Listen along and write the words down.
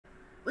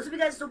What's up, you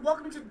guys? So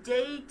welcome to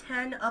day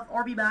 10 of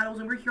RB Battles,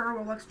 and we're here on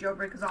Roblox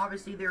JailBreak because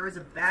obviously there is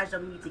a badge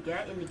that we need to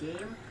get in the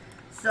game.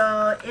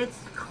 So it's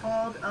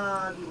called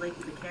the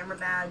camera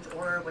badge,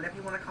 or whatever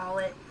you want to call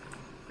it.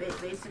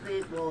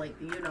 Basically, well, like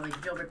the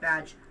JailBreak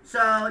badge.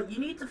 So you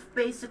need to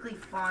basically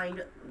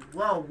find.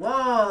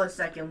 Whoa, a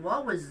second.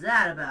 What was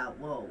that about?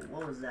 Whoa,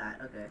 what was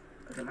that? Okay,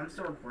 I'm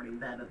still recording.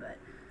 Bad.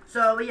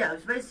 So yeah,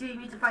 it's basically you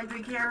need to find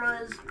 3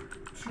 cameras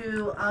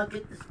to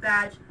get this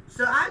badge.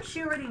 So I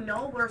actually already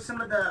know where some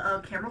of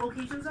the camera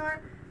locations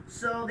are.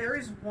 So there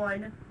is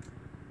one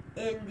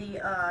in the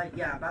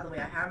yeah. By the way,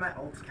 I have my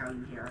alt account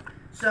in here.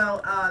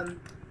 So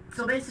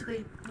so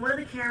basically, one of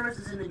the cameras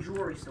is in the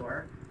jewelry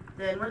store.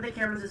 Then one of the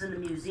cameras is in the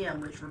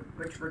museum, which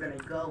we're gonna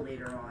go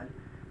later on.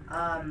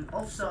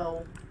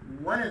 Also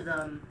one of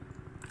them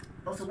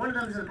is in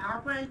the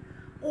power plant,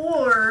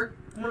 or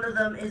one of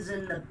them is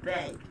in the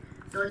bank.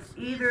 So it's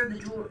either the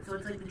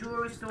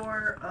jewelry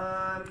store,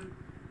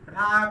 the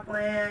power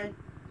plant,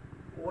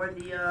 or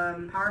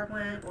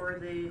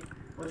the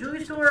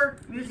jewelry store,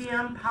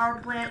 museum,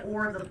 power plant,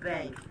 or the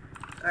bank.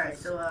 Alright,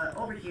 so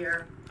over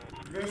here,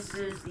 this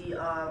is the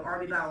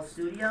RB Battle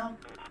Studio.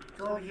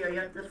 So over here, you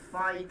have to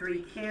find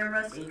 3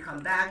 cameras and come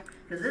back,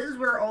 because this is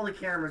where all the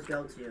cameras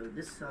go to.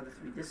 This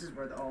is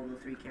where all the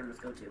 3 cameras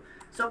go to.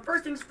 So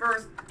first things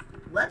first,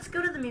 let's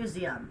go to the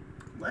museum.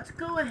 Let's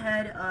go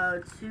ahead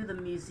to the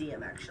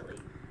museum, actually.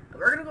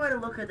 We're going to go ahead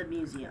and look at the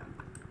museum,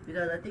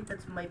 because I think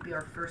that might be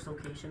our first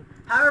location.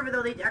 However,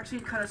 though, they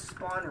actually kind of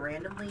spawn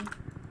randomly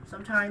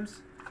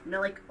sometimes. You know,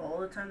 like, all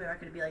the time. They're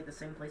not going to be, like, the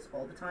same place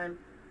all the time,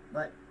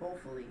 but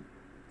hopefully.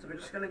 So we're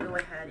just going to go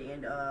ahead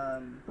and,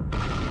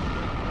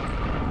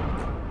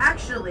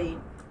 actually,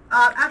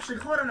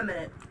 hold on a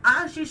minute.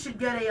 I actually should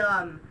get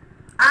a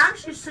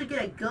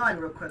gun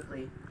real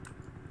quickly.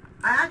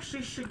 Hold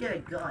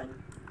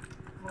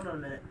on a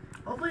minute.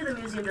 Hopefully the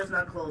museum does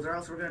not close, or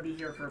else we're gonna be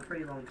here for a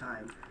pretty long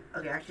time.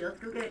 Okay, actually, let's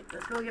go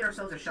get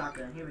ourselves a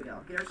shotgun. Here we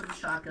go. Get ourselves a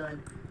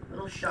shotgun.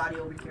 Little shotty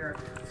over here.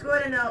 Let's go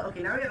ahead and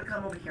okay, now we gotta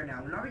come over here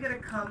now. Now we gotta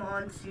come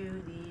on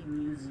to the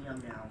museum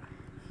now.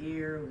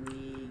 Here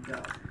we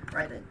go.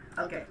 Right then.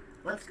 Okay,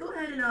 let's go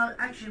ahead and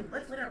actually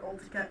let's let our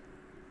ult cut.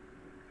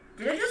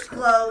 Did it just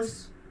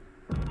close?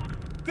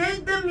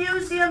 Did the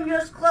museum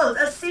just close?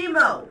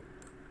 Asimo!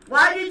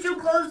 Why did you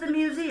close the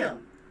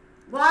museum?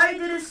 Why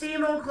did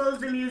Asimo close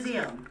the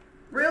museum?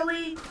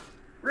 Really?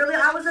 Really?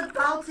 I was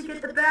about to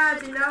get the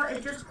badge and now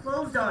it just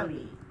closed on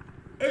me.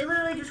 It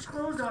literally just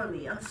closed on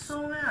me. I'm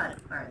so mad.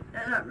 Alright,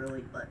 not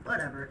really, but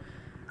whatever.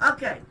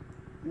 Okay,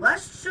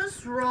 let's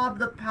just rob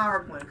the power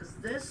plant, because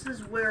this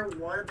is where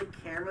one of the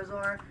cameras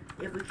are.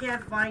 If we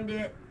can't find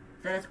it,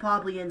 then it's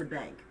probably in the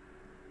bank.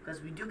 Because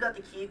we do got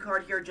the key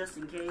card here just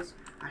in case.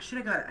 I should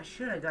have got a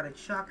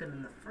shotgun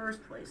in the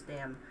first place.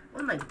 Damn.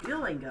 What am I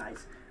doing,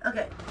 guys?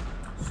 Okay.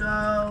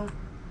 So,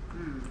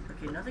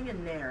 okay, nothing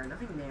in there.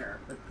 Nothing there.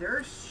 But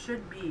there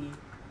should be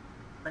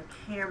a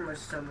camera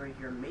somewhere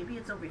here. Maybe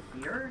it's over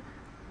here?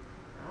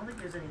 I don't think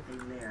there's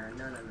anything there.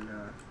 No.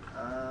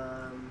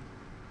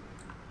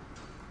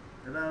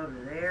 What about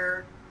over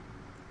there?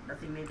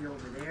 Nothing maybe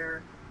over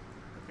there.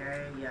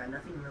 Okay, yeah,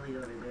 nothing really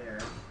over there.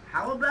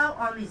 How about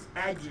on these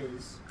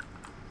edges?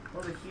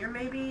 Over here,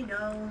 maybe?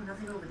 No,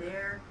 nothing over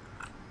there.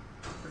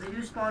 But they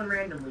do spawn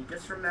randomly.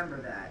 Just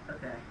remember that.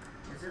 Okay.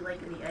 Is it like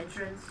in the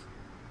entrance?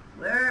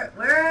 Where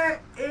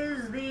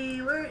is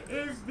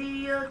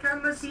the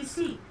camera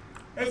CC?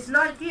 It's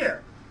not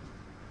here.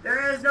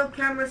 There is no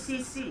camera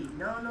CC.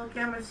 No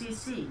camera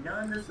CC.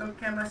 No, there's no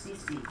camera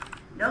CC.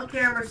 No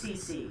camera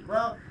CC.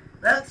 Well,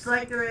 looks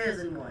like there is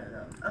in one of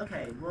them.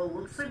 Okay. Well,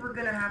 looks like we're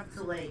gonna have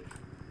to like.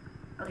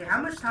 Okay,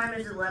 how much time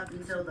is it left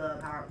until the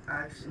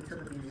until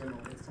the museum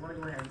opens? I want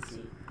to go ahead and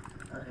see.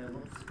 Okay,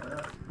 whoops, hold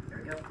up. There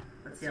we go.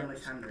 Let's see how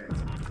much time there is.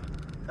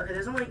 Okay,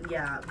 there's only,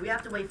 yeah, we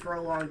have to wait for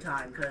a long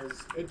time,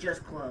 because it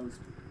just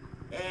closed.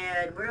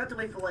 And we're going to have to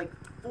wait for like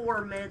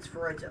 4 minutes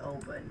for it to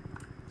open.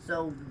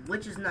 So,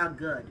 which is not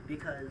good,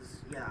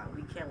 because, yeah,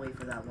 we can't wait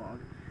for that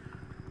long.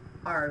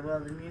 Alright, well,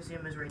 the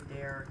museum is right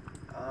there.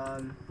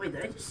 Wait,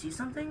 did I just see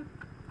something?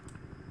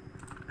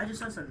 I just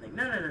saw something.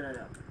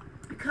 No.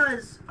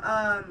 Because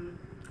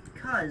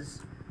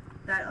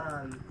that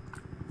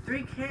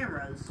 3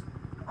 cameras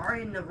are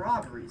in the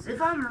robberies. If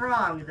I'm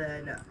wrong,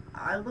 then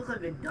I look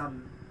like a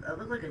dum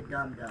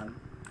dum.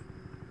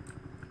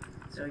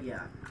 So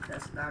yeah,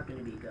 that's not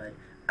gonna be good.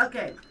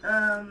 Okay,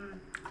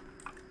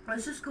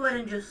 let's just go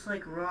ahead and just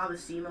like rob a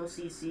Asimo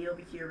CC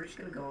over here. We're just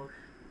gonna go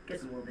get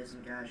some little bits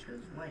of cash,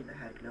 because why the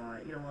heck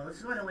not? You know what? Let's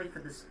just go ahead and wait for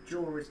this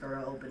jewelry store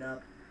to open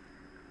up.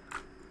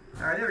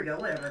 Alright, there we go.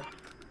 Whatever.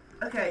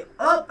 Okay,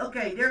 oh,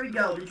 okay, there we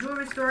go. The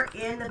jewelry store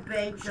and the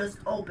bank just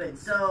opened.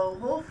 So,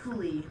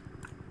 hopefully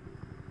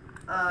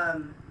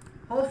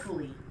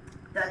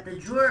that the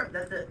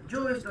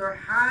jewelry store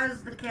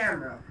has the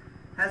camera.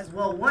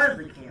 Well, one of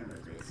the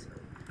cameras,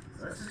 basically.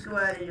 So, let's just go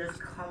ahead and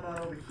just come on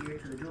over here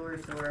to the jewelry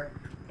store.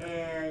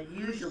 And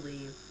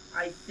usually,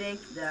 I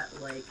think that,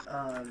 like,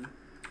 I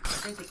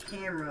think the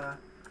camera,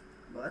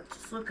 well, let's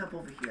just look up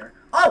over here.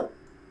 Oh!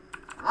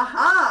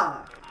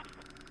 Aha!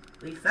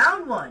 We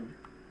found one!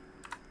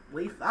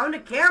 We found a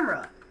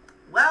camera.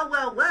 Well,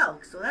 well, well.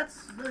 So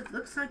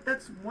looks like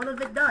that's one of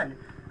it done.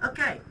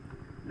 Okay.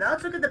 Now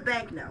let's look at the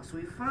bank now. So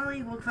we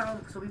finally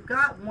found. So we've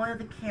got one of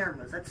the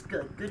cameras. That's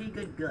good. Goody,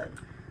 good, good.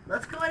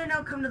 Let's go ahead and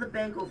now come to the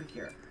bank over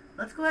here.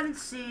 Let's go ahead and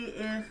see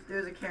if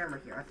there's a camera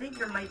here. I think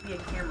there might be a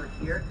camera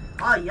here.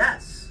 Oh,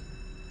 yes.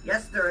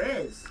 Yes, there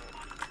is.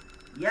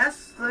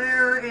 Yes,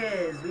 there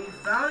is. We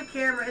found a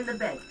camera in the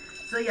bank.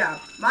 So, yeah.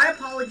 My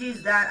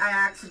apologies that I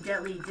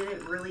accidentally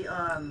didn't really,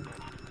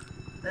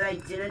 okay,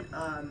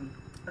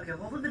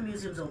 hopefully the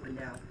museum's open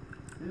now.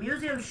 The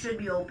museum should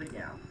be open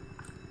now.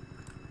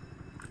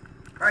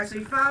 Alright, so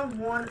we found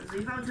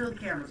two of the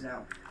cameras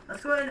now.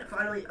 Let's go ahead and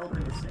finally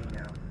open this thing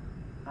now.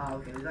 Oh,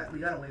 okay, we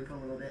gotta wait for a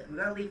little bit. We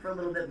gotta leave for a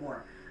little bit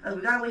more.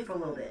 We gotta wait for a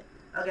little bit.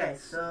 Okay,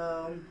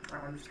 so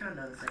I'm just counting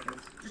down the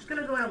seconds. Just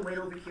gonna go ahead and wait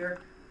over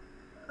here.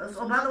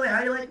 Oh, by the way, how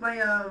do you like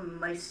my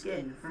my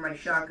skin for my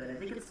shotgun? I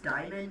think it's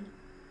diamond.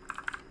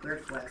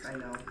 Weird flex, I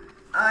know.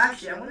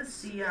 Actually, I want to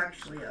see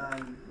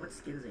what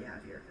skins they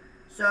have here.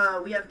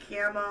 So we have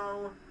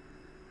camo,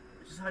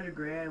 which is 100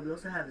 grand. We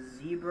also have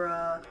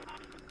zebra,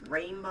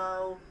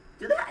 rainbow.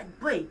 Did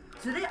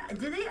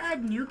they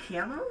add new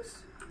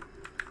camos?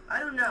 I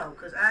don't know,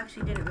 because I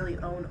actually didn't really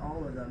own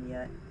all of them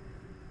yet.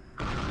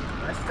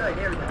 That's good,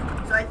 there we go.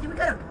 So I think we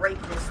gotta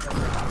break this thing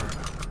right here.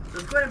 So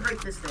let's go ahead and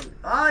break this thing.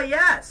 Oh,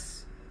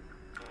 yes!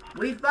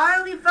 We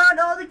finally found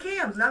all the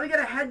cams. Now we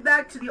gotta head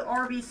back to the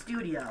RV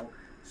studio.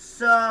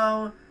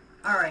 So,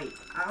 alright.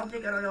 I don't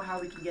know how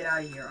we can get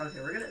out of here. Okay,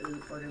 we're gonna,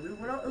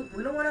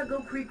 we don't wanna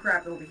go creep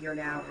crap over here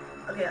now.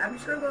 Okay, I'm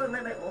just gonna go and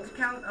let my ult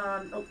account,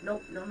 oh, no.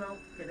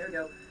 Okay, there we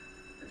go.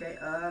 Okay,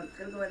 I'm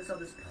gonna go ahead and solve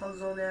this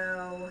puzzle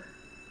now.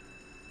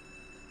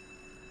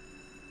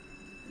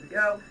 There we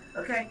go.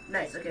 Okay,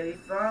 nice. Okay,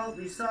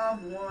 we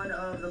solved one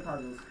of the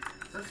puzzles.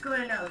 So let's go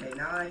ahead now. Okay,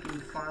 now I can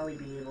finally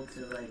be able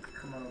to, like,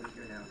 come on over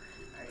here now.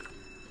 Alright,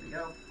 here we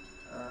go.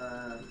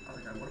 Oh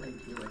my god, what am I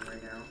doing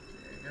right now?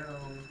 There we go.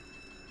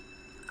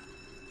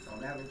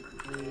 Solve that one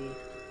quickly.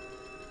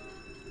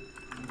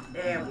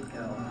 There we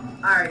go.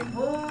 Alright,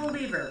 pull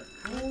lever.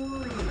 Pull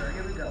lever.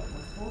 Here we go.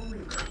 Pull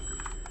lever.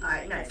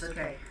 Alright, nice.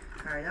 Okay.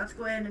 Alright, now let's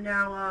go ahead and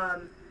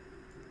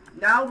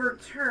now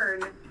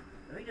return.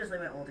 Let me just let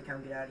my ult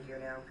account get out of here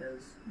now,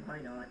 because why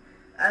not?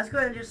 Let's go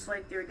ahead and just,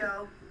 like, there we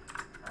go.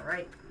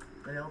 Alright.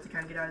 Let my ult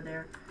account get out of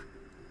there.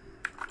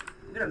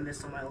 I'm gonna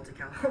miss on my ult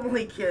account. I'm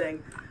only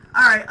kidding.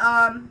 Alright,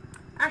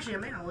 actually, I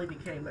may not only be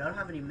kidding, but I don't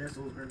have any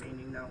missiles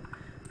remaining now.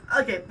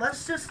 Okay,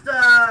 let's just,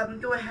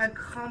 go ahead,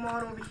 come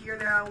on over here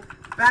now.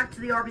 Back to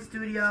the RV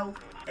studio.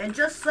 And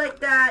just like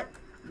that,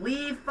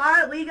 we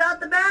got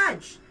the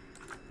badge.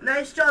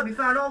 Nice job, you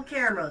found all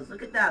cameras.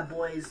 Look at that,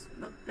 boys.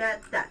 Look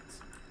at that.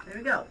 There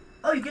we go.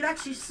 Oh, you can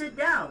actually sit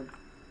down.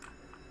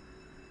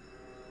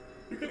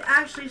 You can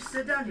actually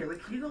sit down here.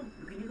 Wait, can you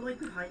go like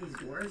behind these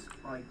doors?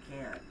 Oh, you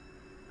can't.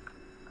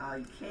 Oh,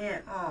 you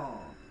can't. Oh,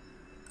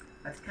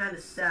 that's kind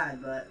of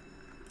sad, but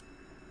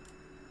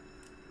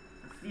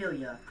I feel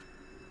ya.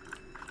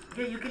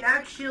 Yeah, you can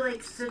actually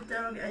like sit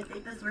down. I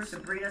think that's where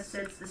Sabrina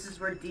sits. This is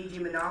where DG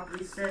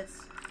Monopoly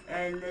sits,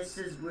 and this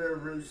is where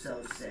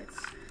Russo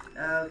sits.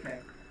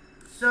 Okay.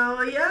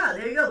 So yeah,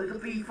 there you go.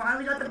 We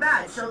finally got the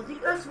badge. So thank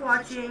you guys for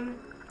watching.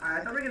 I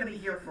thought we were gonna be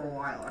here for a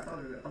while. I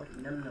thought we were okay.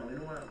 No. We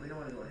don't want to go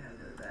ahead and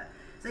do that.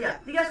 So yeah,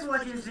 thank you guys for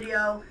watching this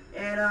video.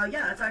 And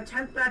yeah, that's our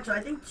 10th badge. So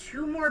I think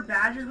 2 more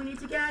badges we need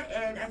to get,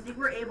 and I think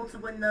we're able to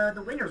win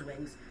the winner's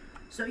wings.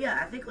 So yeah,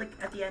 I think like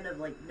at the end of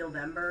like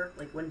November,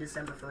 like when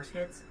December 1st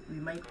hits, we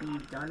might be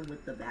done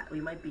with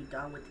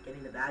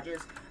getting the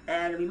badges,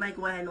 and we might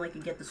go ahead and like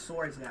get the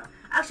swords now.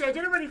 Actually, I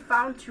did already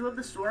found 2 of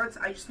the swords.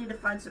 I just need to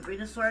find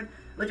Sabrina's sword,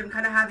 which I'm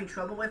kind of having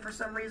trouble with for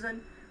some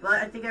reason. But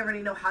I think I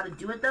already know how to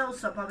do it though,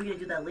 so I'm probably gonna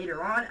do that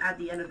later on at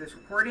the end of this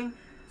recording.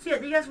 So yeah,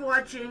 thank you guys for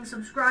watching.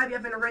 Subscribe if you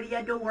haven't already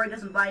yet. Don't worry, it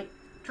doesn't bite.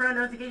 Turn on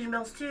notification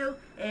bells too,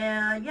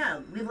 and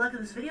yeah, leave a like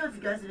on this video if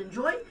you guys did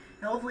enjoy.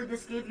 And hopefully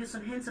this gave you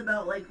some hints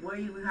about like where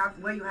you have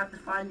to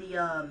find the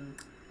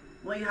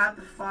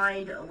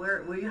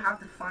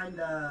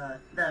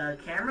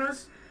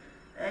cameras.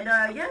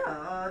 And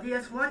yeah, thank you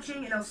guys for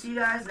watching, and I'll see you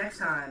guys next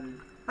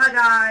time. Bye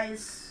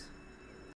guys.